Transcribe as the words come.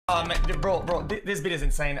Bro, this beat is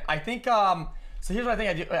insane. I think so here's what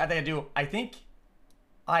I think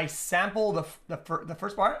I sample the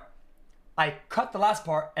first part, I cut the last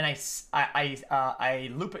part, and I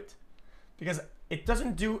loop it because it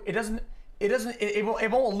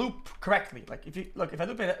won't loop correctly. Like if I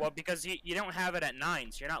loop it. Well, because you don't have it at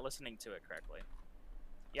 9, so you're not listening to it correctly.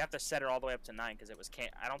 You have to set it all the way up to 9 because it was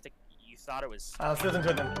I don't think you thought it was. Let's listen to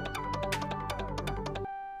it then.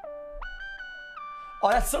 Oh,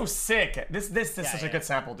 that's so sick. This is such a good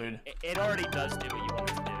sample, dude. It already does do what you want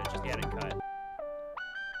it to do. It's just get it cut.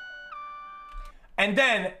 And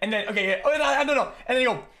then okay, yeah. Oh no. And then you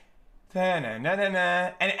go and then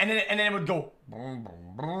it would go boom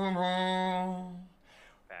boom boom boom.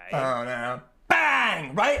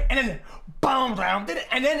 Bang, right? And then boom down.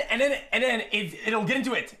 And then it'll get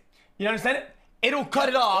into it. You understand it? It'll cut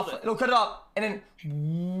it off. It'll cut it off. And then